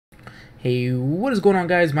Hey, what is going on,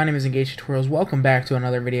 guys? My name is Engaged Tutorials. Welcome back to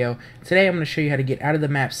another video. Today I'm going to show you how to get out of the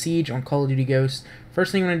map Siege on Call of Duty Ghosts.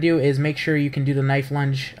 First thing I'm going to do is make sure you can do the knife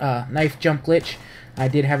jump glitch. I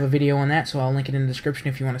did have a video on that, so I'll link it in the description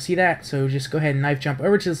if you want to see that. So just go ahead and knife jump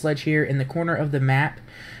over to this ledge here in the corner of the map.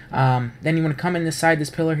 Then you want to come in this side,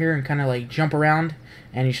 this pillar here, and kind of like jump around,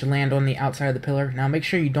 and you should land on the outside of the pillar. Now make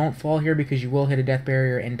sure you don't fall here because you will hit a death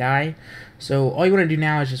barrier and die. So all you want to do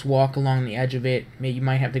now is just walk along the edge of it. Maybe you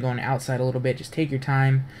might have to go on the outside a little bit. Just take your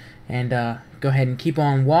time and go ahead and keep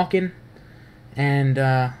on walking. And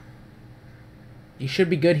you should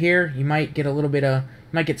be good here. You might get a little bit of, you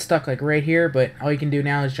might get stuck like right here, but all you can do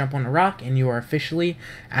now is jump on the rock, and you are officially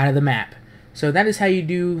out of the map. So that is how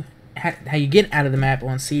you get out of the map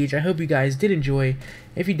on Siege. I hope you guys did enjoy.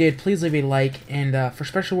 If you did, please leave a like. And for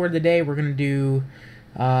special word of the day, we're gonna do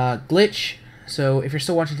glitch. So if you're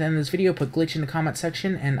still watching to the end of this video, put glitch in the comment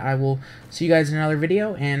section, and I will see you guys in another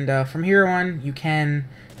video. And from here on, you can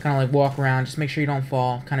kind of like walk around. Just make sure you don't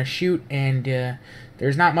fall. Kind of shoot, and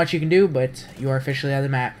there's not much you can do, but you are officially out of the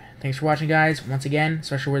map. Thanks for watching, guys. Once again,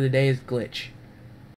 special word of the day is glitch.